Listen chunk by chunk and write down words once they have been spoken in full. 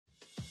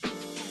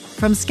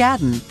From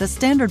Skadden, The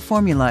Standard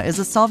Formula is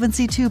a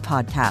Solvency II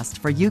podcast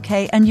for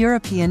UK and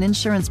European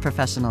insurance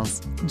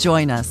professionals.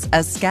 Join us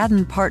as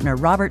Skadden partner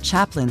Rob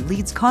Chaplin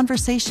leads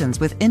conversations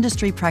with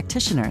industry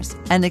practitioners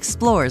and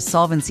explores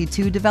Solvency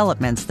II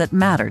developments that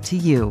matter to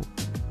you.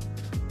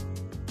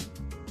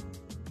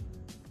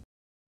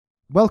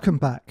 Welcome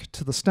back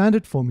to the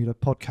Standard Formula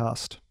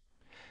podcast.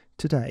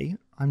 Today,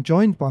 I'm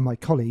joined by my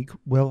colleague,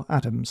 Will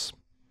Adams.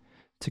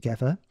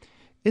 Together,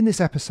 in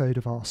this episode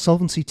of our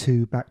Solvency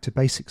II Back to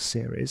Basics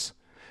series,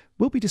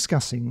 we'll be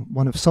discussing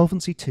one of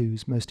Solvency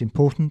II's most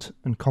important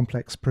and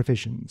complex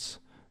provisions,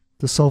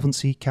 the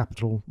Solvency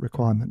Capital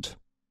Requirement.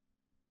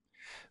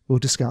 We'll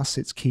discuss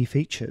its key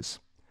features,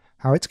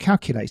 how it's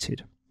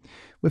calculated,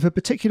 with a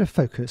particular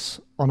focus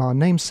on our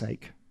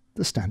namesake,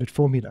 the Standard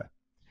Formula,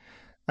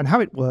 and how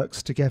it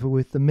works together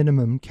with the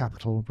minimum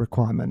capital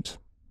requirement.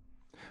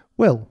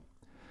 Will,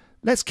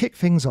 let's kick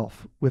things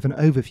off with an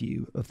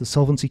overview of the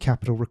Solvency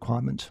Capital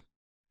Requirement.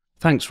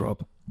 Thanks,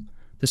 Rob.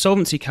 The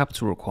Solvency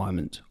Capital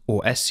Requirement,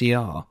 or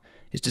SCR,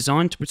 is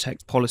designed to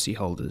protect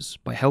policyholders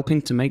by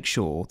helping to make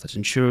sure that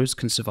insurers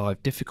can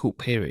survive difficult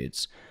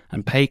periods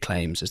and pay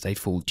claims as they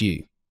fall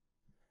due.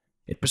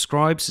 It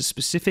prescribes a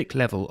specific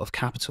level of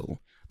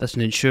capital that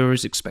an insurer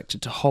is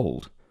expected to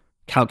hold,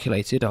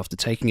 calculated after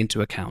taking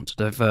into account a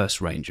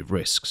diverse range of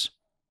risks.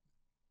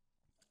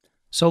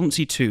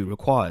 Solvency II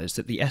requires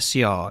that the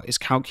SCR is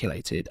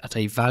calculated at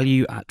a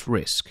value at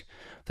risk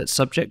that's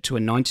subject to a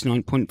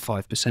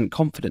 99.5%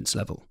 confidence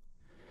level.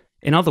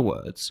 In other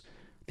words,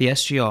 the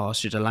SCR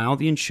should allow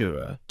the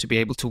insurer to be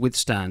able to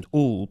withstand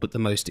all but the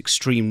most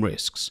extreme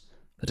risks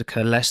that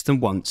occur less than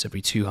once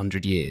every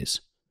 200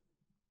 years.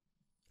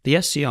 The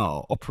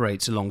SCR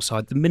operates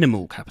alongside the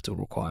minimal capital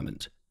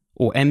requirement,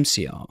 or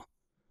MCR,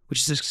 which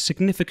is a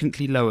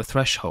significantly lower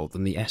threshold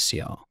than the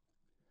SCR.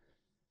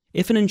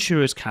 If an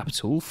insurer's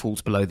capital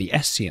falls below the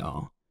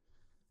SCR,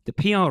 the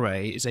PRA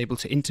is able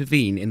to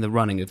intervene in the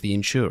running of the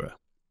insurer.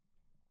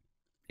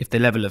 If the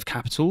level of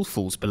capital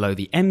falls below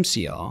the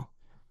MCR,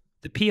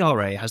 the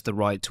PRA has the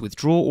right to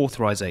withdraw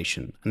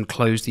authorization and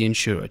close the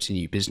insurer to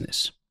new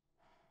business.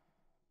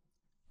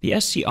 The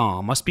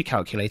SCR must be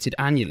calculated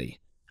annually,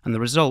 and the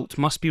result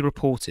must be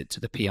reported to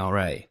the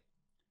PRA.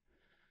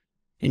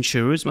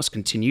 Insurers must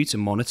continue to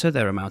monitor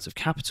their amount of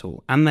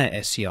capital and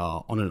their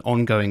SCR on an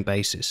ongoing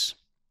basis.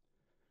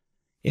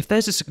 If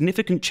there's a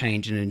significant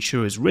change in an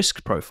insurer's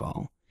risk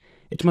profile,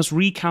 it must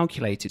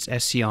recalculate its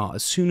SCR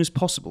as soon as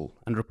possible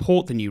and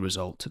report the new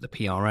result to the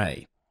PRA.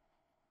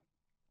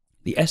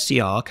 The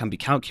SCR can be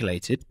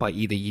calculated by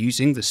either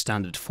using the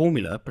standard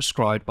formula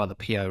prescribed by the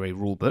PRA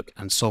rulebook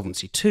and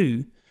Solvency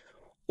II,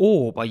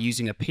 or by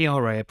using a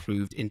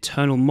PRA-approved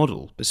internal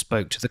model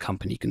bespoke to the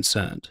company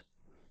concerned.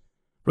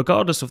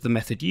 Regardless of the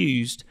method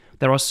used,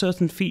 there are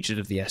certain features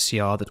of the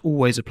SCR that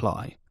always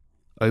apply.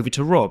 Over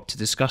to Rob to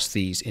discuss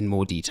these in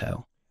more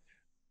detail.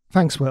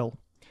 Thanks, Will.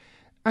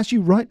 As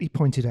you rightly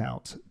pointed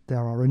out,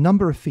 there are a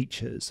number of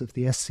features of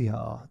the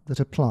SCR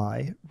that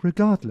apply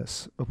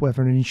regardless of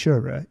whether an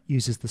insurer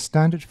uses the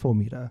standard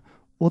formula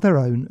or their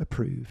own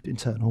approved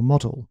internal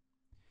model.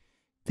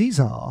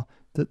 These are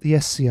that the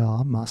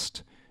SCR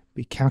must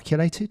be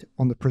calculated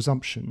on the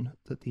presumption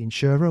that the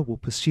insurer will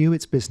pursue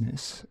its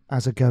business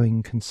as a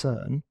going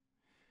concern,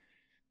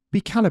 be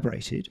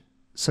calibrated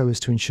so as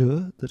to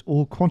ensure that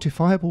all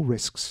quantifiable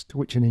risks to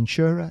which an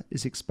insurer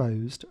is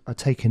exposed are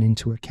taken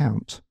into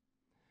account,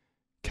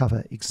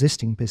 cover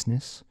existing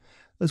business,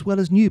 as well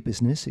as new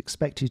business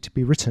expected to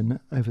be written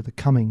over the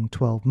coming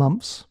 12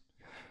 months,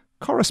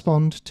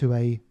 correspond to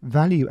a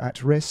value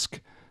at risk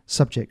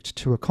subject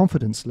to a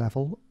confidence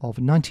level of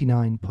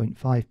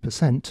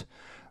 99.5%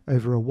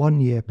 over a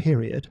one-year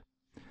period,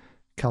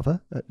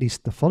 cover at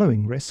least the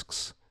following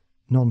risks: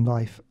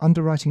 non-life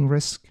underwriting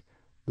risk,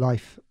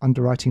 life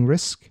underwriting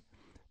risk,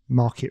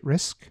 market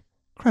risk,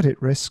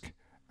 credit risk,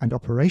 and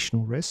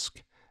operational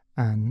risk,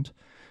 and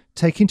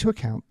take into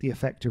account the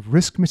effect of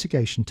risk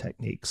mitigation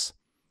techniques,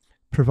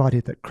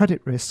 provided that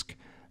credit risk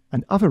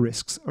and other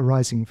risks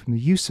arising from the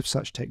use of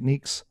such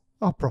techniques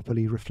are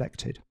properly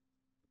reflected.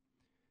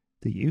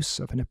 The use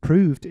of an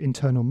approved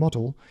internal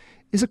model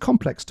is a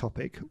complex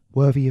topic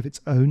worthy of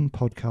its own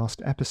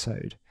podcast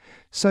episode,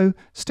 so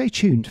stay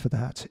tuned for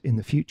that in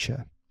the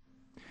future.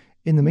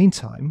 In the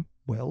meantime,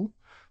 Will,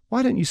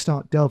 why don't you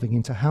start delving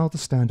into how the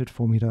standard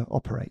formula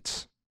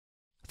operates?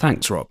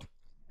 Thanks, Rob.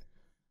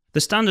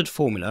 The standard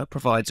formula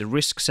provides a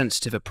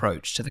risk-sensitive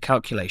approach to the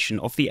calculation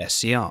of the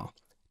SCR,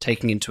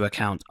 taking into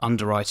account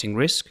underwriting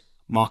risk,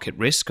 market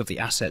risk of the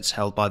assets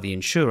held by the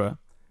insurer,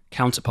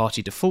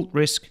 counterparty default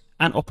risk,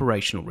 and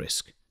operational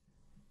risk.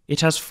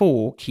 It has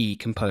four key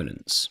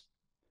components: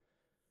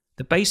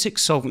 the basic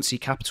solvency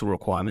capital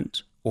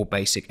requirement, or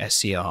basic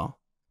SCR,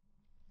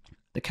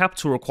 the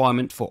capital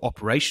requirement for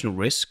operational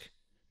risk,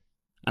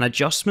 an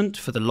adjustment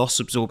for the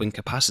loss-absorbing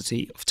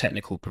capacity of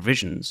technical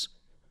provisions.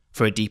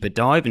 For a deeper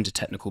dive into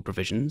technical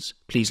provisions,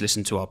 please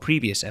listen to our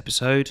previous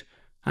episode,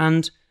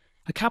 and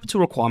a capital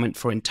requirement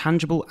for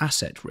intangible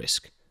asset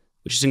risk,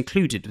 which is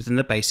included within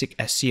the basic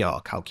SCR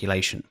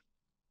calculation.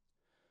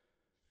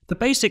 The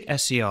basic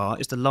SCR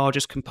is the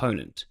largest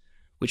component,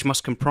 which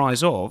must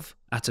comprise of,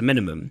 at a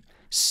minimum,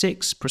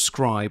 6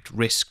 prescribed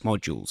risk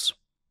modules.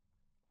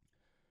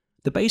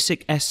 The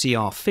basic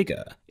SCR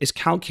figure is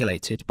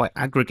calculated by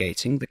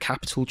aggregating the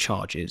capital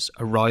charges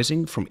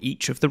arising from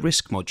each of the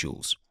risk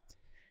modules,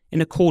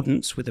 in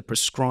accordance with a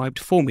prescribed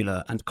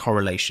formula and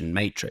correlation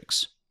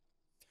matrix.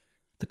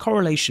 The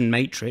correlation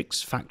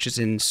matrix factors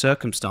in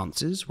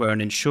circumstances where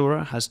an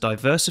insurer has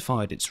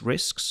diversified its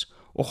risks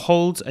or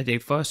holds a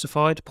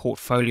diversified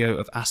portfolio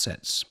of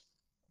assets.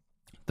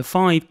 The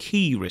 5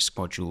 key risk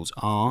modules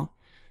are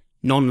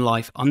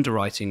non-life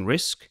underwriting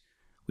risk,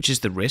 which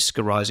is the risk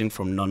arising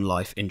from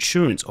non-life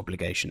insurance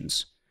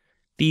obligations.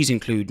 These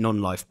include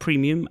non-life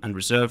premium and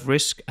reserve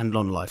risk and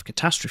non-life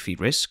catastrophe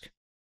risk.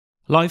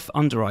 Life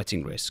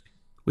underwriting risk,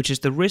 which is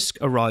the risk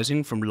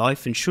arising from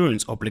life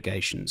insurance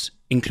obligations,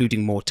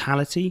 including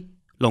mortality,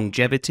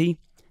 longevity,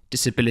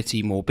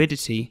 disability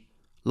morbidity,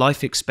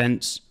 life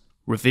expense,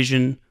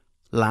 revision,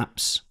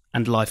 lapse,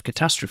 and life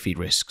catastrophe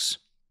risks.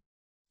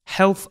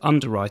 Health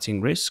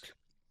underwriting risk,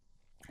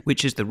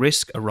 which is the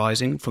risk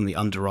arising from the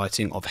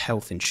underwriting of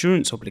health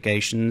insurance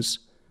obligations.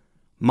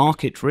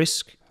 Market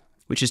risk,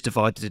 which is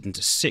divided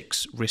into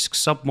 6 risk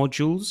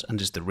submodules and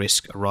is the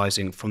risk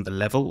arising from the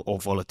level or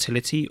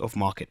volatility of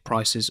market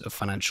prices of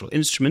financial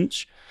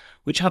instruments,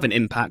 which have an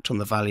impact on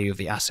the value of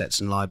the assets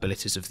and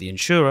liabilities of the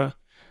insurer.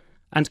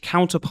 And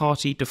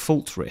counterparty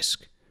default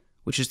risk,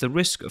 which is the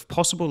risk of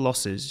possible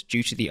losses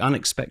due to the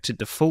unexpected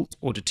default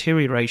or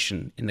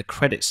deterioration in the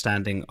credit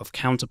standing of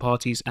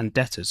counterparties and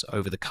debtors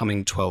over the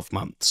coming 12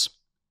 months.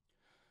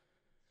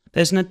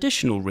 There's an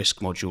additional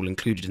risk module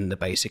included in the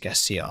basic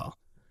SCR,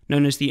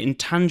 known as the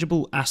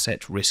Intangible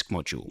Asset Risk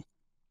Module,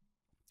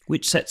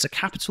 which sets a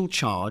capital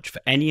charge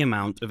for any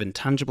amount of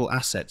intangible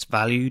assets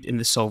valued in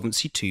the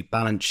Solvency II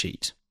balance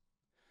sheet.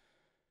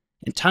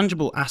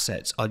 Intangible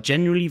assets are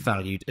generally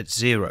valued at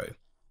 0,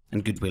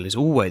 and goodwill is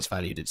always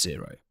valued at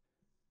 0.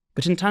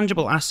 But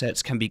intangible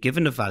assets can be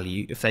given a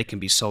value if they can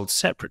be sold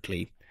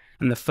separately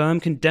and the firm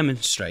can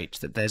demonstrate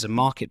that there's a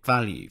market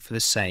value for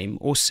the same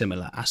or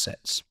similar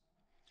assets.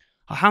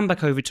 I'll hand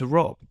back over to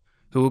Rob,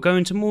 who will go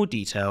into more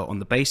detail on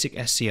the basic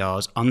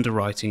SCR's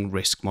underwriting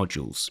risk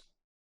modules.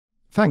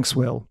 Thanks,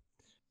 Will.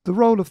 The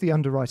role of the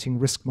underwriting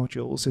risk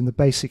modules in the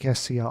basic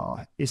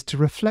SCR is to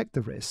reflect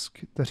the risk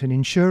that an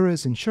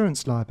insurer's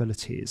insurance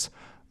liabilities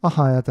are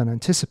higher than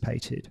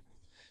anticipated,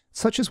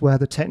 such as where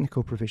the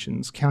technical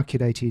provisions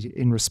calculated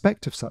in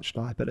respect of such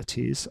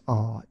liabilities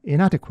are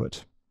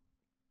inadequate.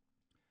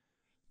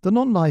 The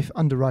non-life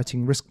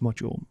underwriting risk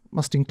module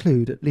must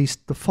include at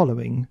least the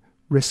following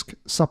risk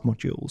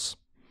submodules: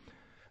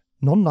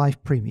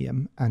 non-life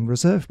premium and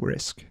reserve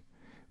risk,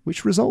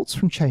 which results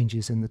from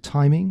changes in the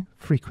timing,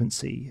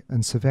 frequency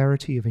and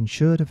severity of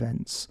insured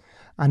events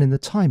and in the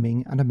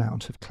timing and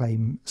amount of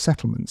claim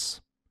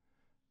settlements.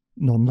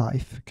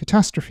 Non-life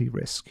catastrophe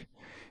risk,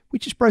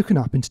 which is broken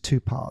up into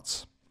 2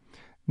 parts,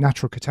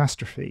 natural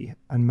catastrophe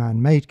and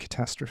man-made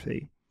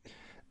catastrophe,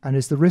 and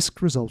is the risk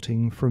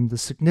resulting from the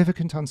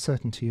significant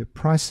uncertainty of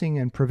pricing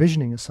and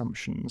provisioning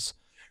assumptions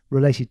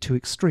related to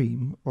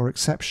extreme or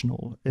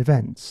exceptional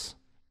events.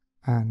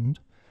 And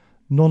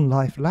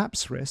non-life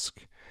lapse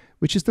risk,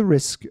 which is the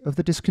risk of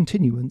the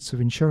discontinuance of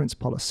insurance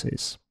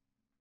policies.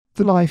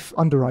 The life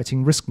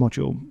underwriting risk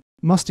module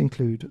must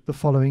include the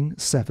following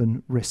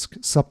 7 risk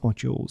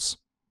submodules: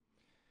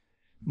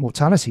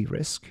 mortality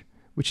risk,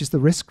 which is the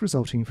risk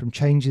resulting from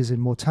changes in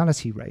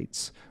mortality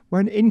rates,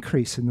 where an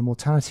increase in the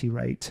mortality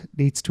rate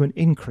leads to an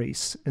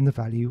increase in the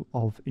value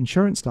of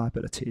insurance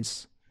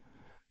liabilities.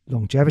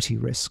 Longevity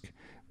risk,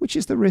 which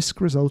is the risk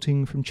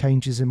resulting from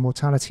changes in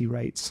mortality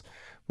rates,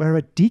 where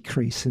a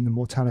decrease in the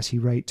mortality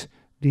rate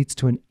leads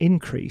to an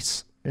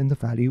increase in the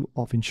value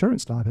of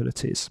insurance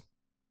liabilities.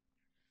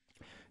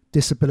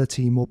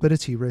 Disability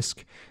morbidity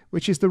risk,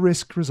 which is the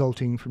risk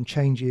resulting from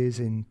changes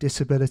in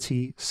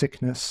disability,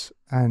 sickness,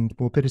 and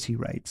morbidity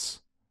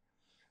rates.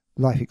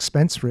 Life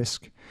expense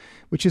risk,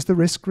 which is the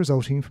risk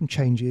resulting from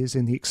changes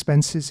in the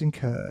expenses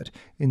incurred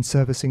in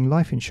servicing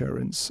life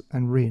insurance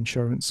and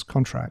reinsurance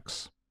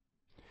contracts.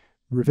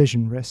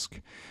 Revision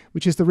risk,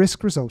 which is the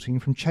risk resulting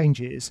from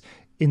changes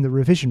in the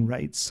revision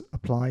rates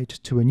applied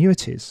to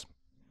annuities.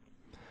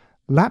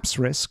 Lapse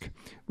risk,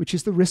 which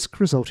is the risk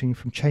resulting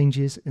from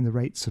changes in the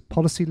rates of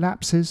policy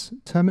lapses,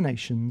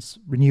 terminations,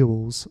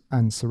 renewals,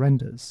 and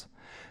surrenders.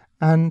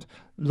 And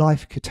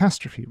life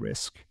catastrophe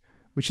risk,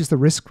 which is the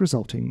risk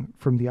resulting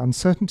from the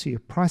uncertainty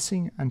of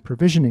pricing and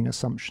provisioning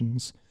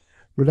assumptions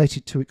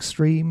related to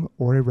extreme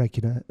or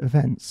irregular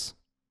events.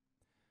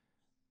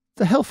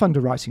 The health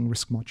underwriting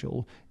risk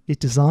module is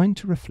designed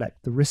to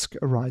reflect the risk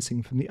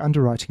arising from the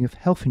underwriting of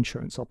health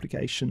insurance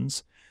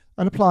obligations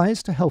and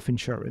applies to health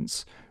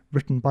insurance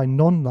written by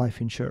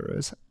non-life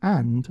insurers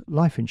and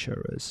life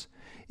insurers.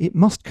 It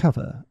must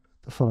cover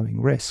the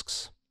following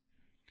risks: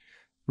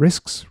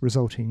 risks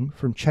resulting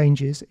from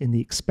changes in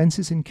the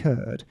expenses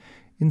incurred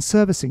in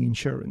servicing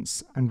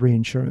insurance and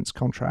reinsurance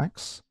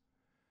contracts,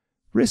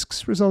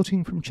 risks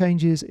resulting from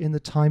changes in the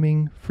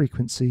timing,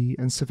 frequency,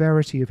 and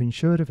severity of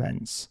insured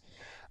events,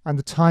 and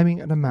the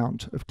timing and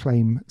amount of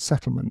claim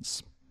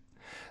settlements,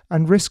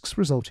 and risks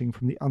resulting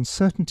from the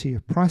uncertainty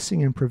of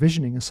pricing and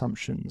provisioning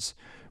assumptions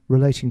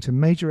relating to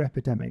major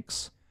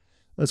epidemics,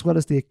 as well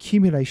as the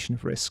accumulation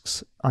of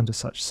risks under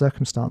such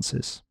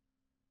circumstances.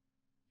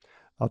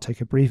 I'll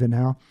take a breather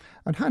now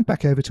and hand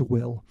back over to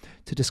Will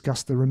to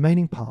discuss the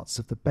remaining parts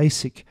of the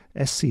basic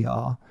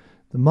SCR,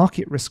 the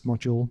market risk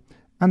module,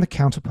 and the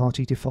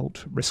counterparty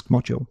default risk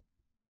module.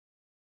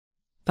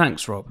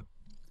 Thanks, Rob.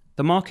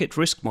 The market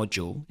risk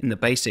module in the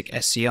basic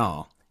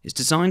SCR is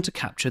designed to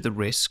capture the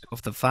risk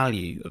of the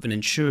value of an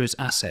insurer's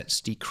assets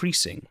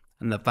decreasing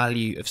and the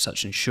value of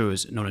such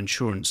insurer's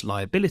non-insurance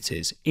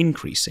liabilities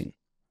increasing.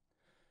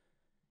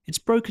 It's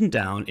broken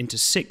down into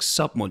 6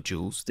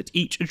 submodules that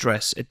each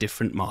address a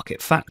different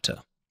market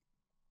factor.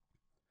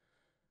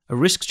 A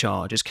risk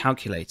charge is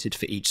calculated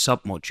for each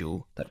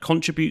submodule that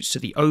contributes to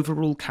the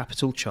overall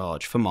capital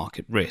charge for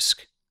market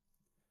risk.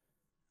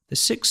 The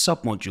 6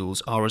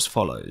 submodules are as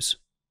follows.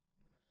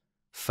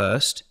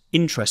 First,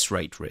 interest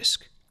rate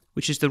risk,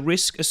 which is the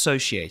risk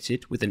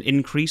associated with an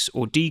increase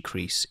or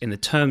decrease in the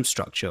term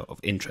structure of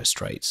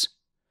interest rates.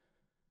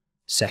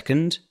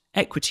 Second,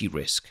 equity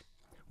risk,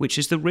 which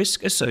is the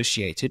risk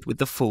associated with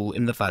the fall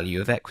in the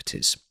value of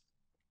equities.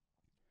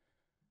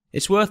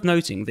 It's worth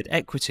noting that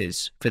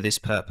equities, for this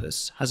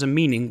purpose, has a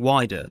meaning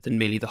wider than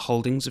merely the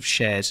holdings of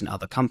shares in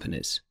other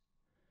companies.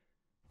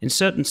 In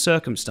certain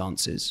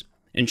circumstances,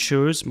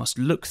 insurers must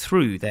look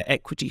through their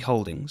equity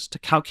holdings to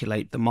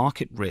calculate the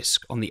market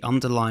risk on the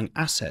underlying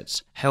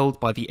assets held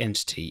by the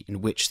entity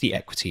in which the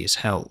equity is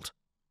held.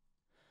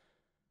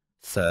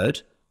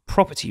 Third,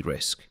 property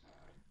risk,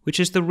 which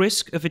is the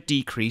risk of a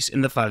decrease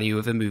in the value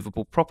of a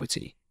movable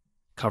property,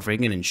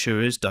 covering an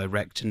insurer's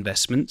direct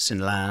investments in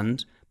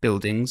land,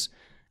 buildings,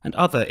 and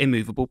other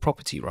immovable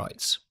property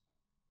rights.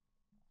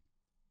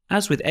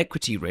 As with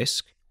equity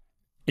risk,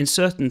 in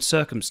certain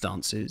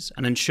circumstances,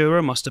 an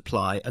insurer must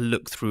apply a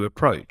look-through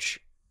approach,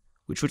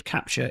 which would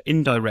capture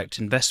indirect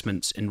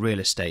investments in real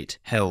estate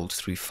held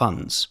through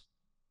funds.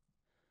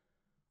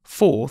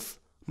 Fourth,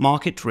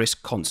 market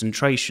risk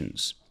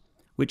concentrations,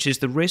 which is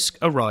the risk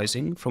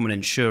arising from an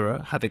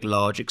insurer having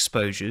large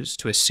exposures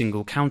to a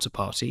single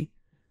counterparty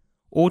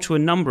or to a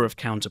number of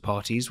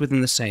counterparties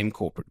within the same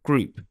corporate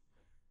group,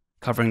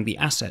 covering the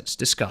assets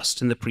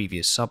discussed in the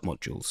previous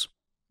submodules.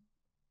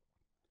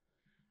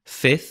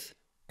 Fifth,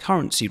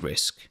 currency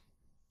risk,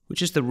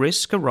 which is the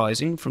risk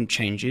arising from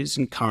changes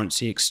in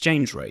currency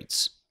exchange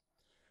rates,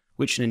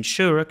 which an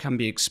insurer can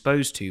be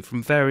exposed to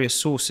from various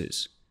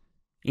sources,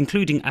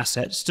 including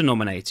assets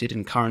denominated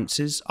in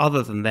currencies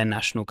other than their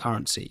national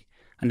currency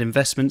and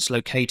investments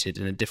located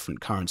in a different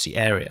currency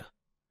area.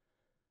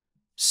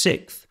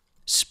 Sixth,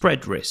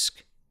 spread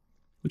risk,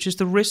 which is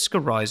the risk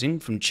arising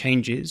from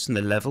changes in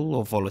the level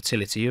or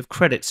volatility of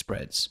credit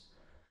spreads,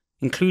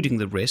 including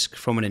the risk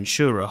from an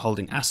insurer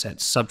holding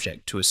assets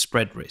subject to a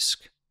spread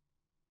risk.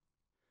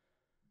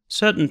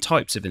 Certain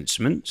types of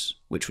instruments,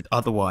 which would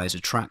otherwise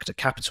attract a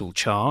capital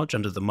charge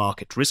under the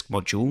market risk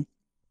module,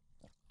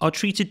 are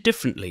treated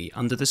differently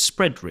under the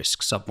spread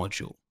risk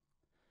submodule.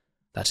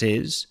 That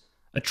is,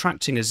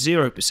 attracting a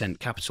 0%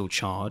 capital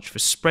charge for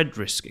spread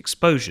risk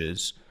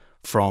exposures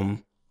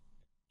from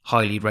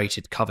highly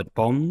rated covered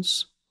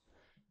bonds,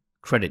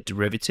 credit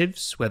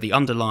derivatives, where the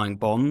underlying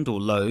bond or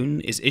loan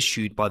is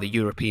issued by the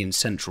European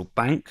Central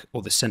Bank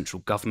or the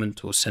central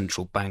government or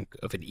central bank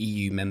of an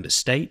EU member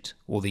state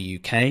or the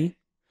UK,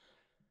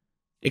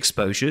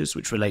 exposures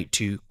which relate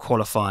to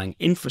qualifying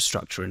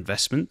infrastructure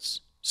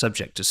investments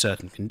subject to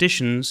certain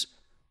conditions,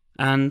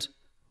 and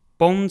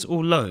bonds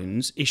or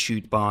loans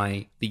issued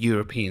by the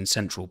European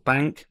Central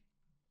Bank,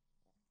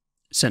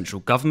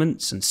 central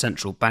governments and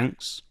central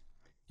banks,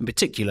 in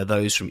particular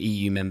those from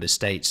EU member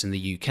states and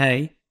the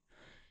UK,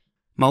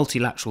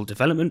 multilateral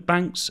development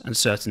banks and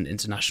certain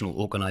international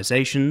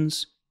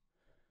organisations,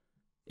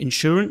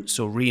 insurance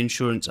or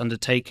reinsurance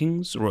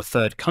undertakings or a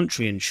third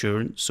country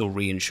insurance or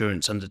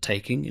reinsurance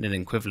undertaking in an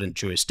equivalent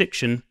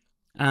jurisdiction,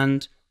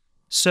 and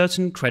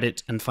certain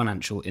credit and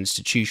financial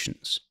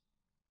institutions.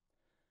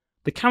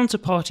 The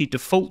counterparty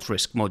default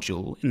risk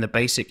module in the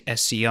basic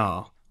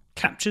SCR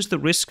captures the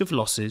risk of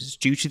losses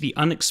due to the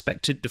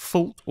unexpected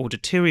default or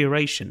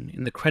deterioration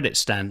in the credit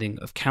standing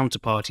of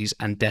counterparties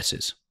and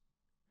debtors.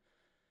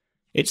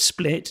 It's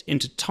split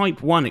into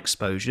Type 1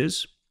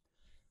 exposures,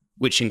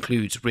 which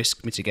includes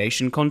risk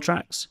mitigation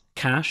contracts,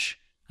 cash,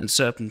 and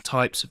certain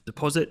types of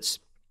deposits,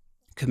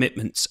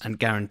 commitments and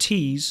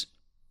guarantees,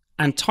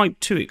 and Type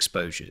 2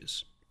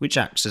 exposures, which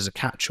acts as a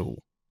catch-all.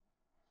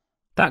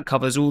 That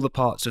covers all the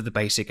parts of the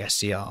basic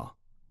SCR.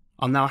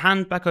 I'll now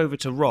hand back over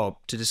to Rob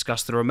to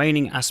discuss the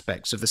remaining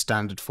aspects of the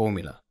standard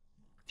formula,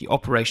 the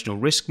operational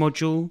risk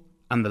module,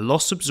 and the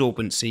loss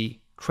absorbency,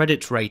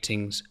 credit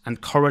ratings,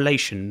 and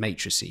correlation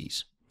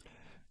matrices.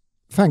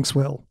 Thanks,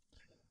 Will.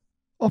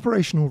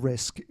 Operational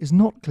risk is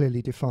not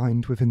clearly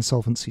defined within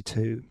Solvency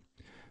II,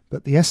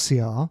 but the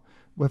SCR,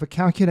 whether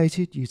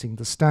calculated using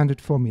the standard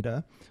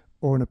formula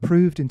or an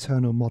approved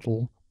internal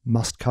model,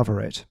 must cover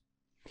it.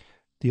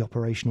 The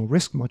operational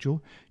risk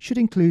module should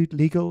include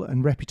legal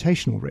and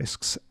reputational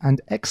risks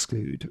and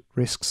exclude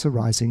risks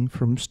arising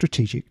from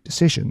strategic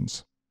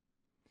decisions.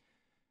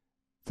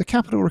 The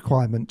capital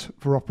requirement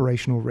for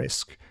operational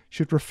risk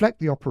should reflect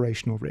the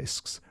operational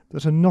risks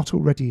that are not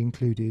already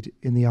included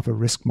in the other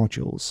risk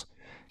modules,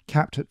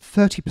 capped at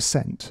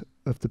 30%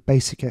 of the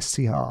basic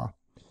SCR,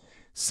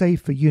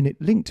 save for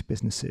unit-linked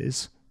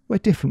businesses where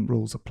different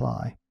rules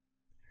apply.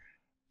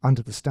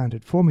 Under the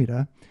standard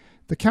formula,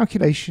 the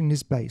calculation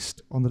is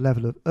based on the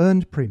level of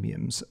earned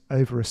premiums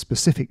over a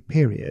specific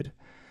period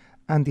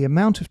and the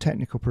amount of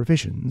technical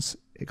provisions,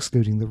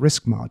 excluding the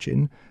risk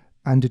margin,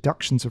 and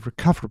deductions of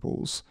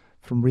recoverables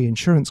from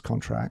reinsurance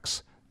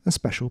contracts and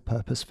special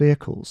purpose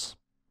vehicles.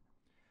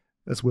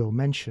 As Will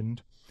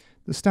mentioned,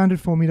 the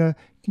standard formula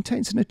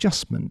contains an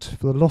adjustment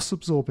for the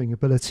loss-absorbing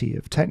ability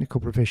of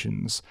technical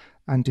provisions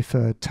and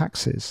deferred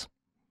taxes.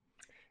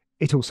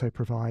 It also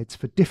provides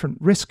for different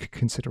risk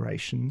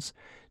considerations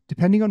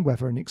depending on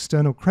whether an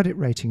external credit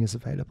rating is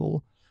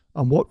available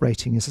and what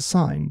rating is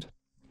assigned.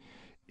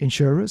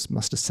 Insurers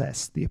must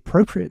assess the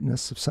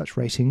appropriateness of such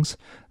ratings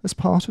as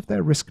part of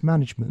their risk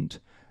management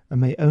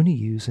and may only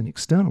use an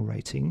external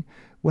rating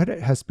where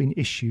it has been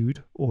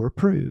issued or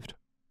approved.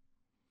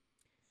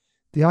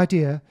 The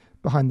idea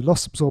behind the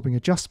loss-absorbing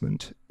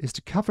adjustment is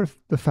to cover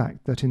the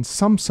fact that in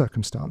some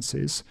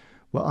circumstances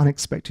where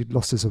unexpected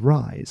losses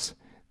arise,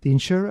 the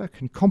insurer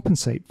can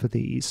compensate for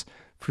these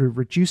through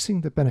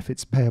reducing the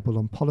benefits payable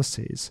on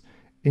policies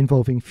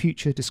involving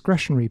future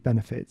discretionary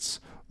benefits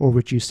or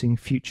reducing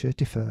future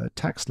deferred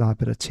tax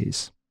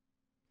liabilities.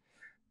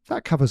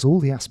 That covers all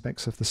the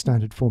aspects of the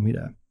standard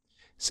formula.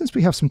 Since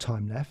we have some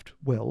time left,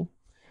 Will,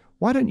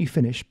 why don't you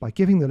finish by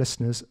giving the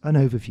listeners an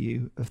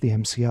overview of the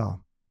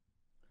MCR?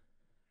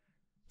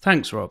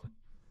 Thanks, Rob.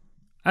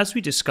 As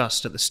we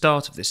discussed at the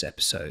start of this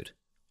episode,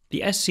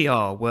 the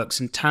SCR works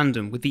in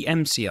tandem with the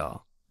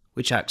MCR,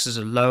 which acts as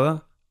a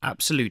lower,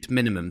 absolute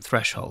minimum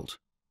threshold.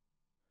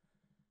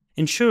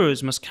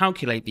 Insurers must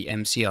calculate the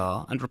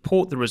MCR and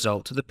report the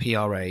result to the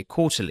PRA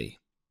quarterly.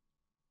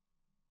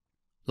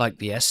 Like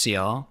the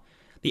SCR,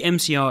 the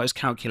MCR is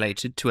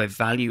calculated to a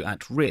value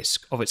at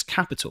risk of its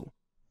capital.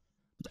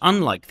 But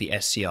unlike the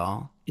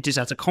SCR, it is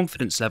at a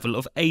confidence level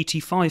of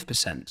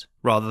 85%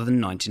 rather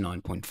than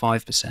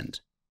 99.5%.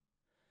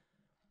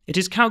 It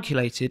is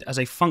calculated as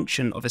a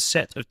function of a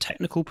set of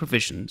technical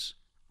provisions,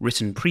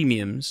 written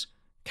premiums,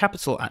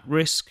 capital at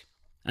risk,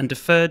 and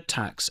deferred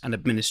tax and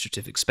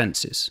administrative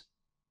expenses.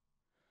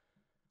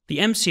 The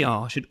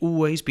MCR should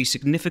always be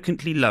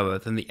significantly lower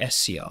than the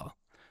SCR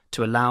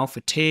to allow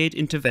for tiered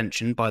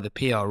intervention by the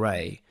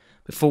PRA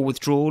before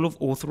withdrawal of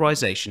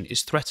authorisation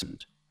is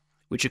threatened,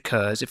 which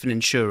occurs if an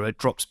insurer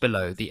drops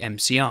below the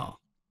MCR.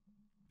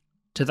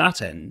 To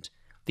that end,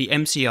 the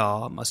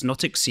MCR must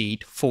not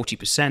exceed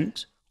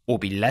 40% or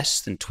be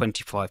less than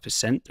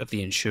 25% of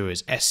the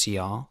insurer's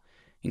SCR,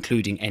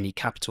 including any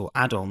capital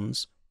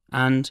add-ons,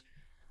 and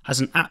has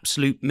an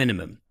absolute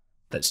minimum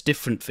that's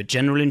different for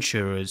general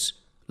insurers,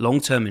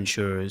 long-term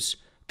insurers,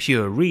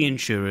 pure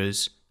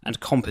reinsurers, and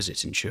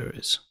composite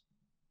insurers.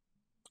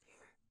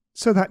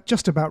 So that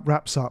just about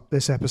wraps up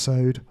this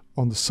episode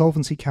on the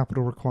solvency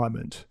capital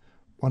requirement,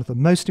 one of the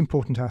most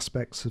important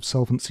aspects of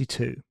Solvency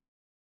II.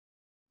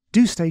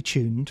 Do stay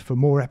tuned for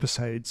more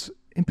episodes,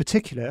 in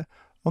particular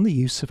on the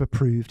use of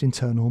approved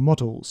internal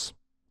models.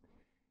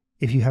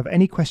 If you have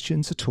any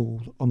questions at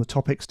all on the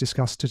topics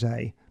discussed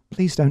today,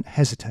 please don't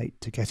hesitate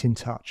to get in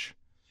touch.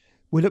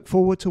 We look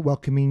forward to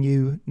welcoming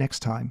you next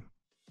time.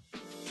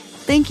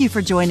 Thank you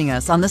for joining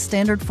us on The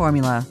Standard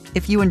Formula.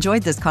 If you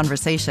enjoyed this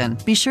conversation,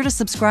 be sure to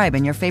subscribe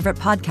in your favorite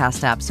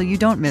podcast app so you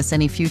don't miss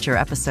any future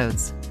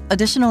episodes.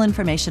 Additional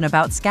information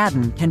about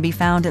Skadden can be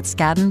found at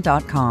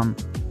skadden.com.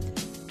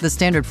 The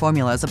Standard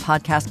Formula is a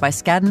podcast by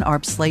Skadden,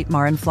 Arps, Slate,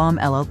 Marin, Flom,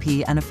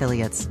 LLP, and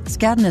affiliates.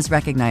 Skadden is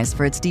recognized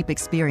for its deep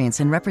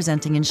experience in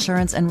representing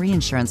insurance and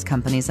reinsurance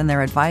companies and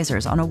their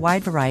advisors on a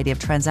wide variety of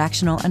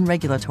transactional and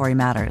regulatory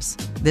matters.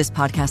 This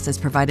podcast is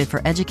provided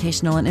for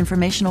educational and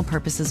informational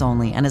purposes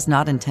only and is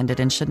not intended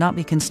and should not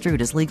be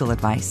construed as legal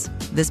advice.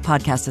 This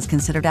podcast is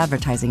considered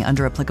advertising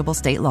under applicable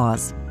state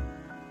laws.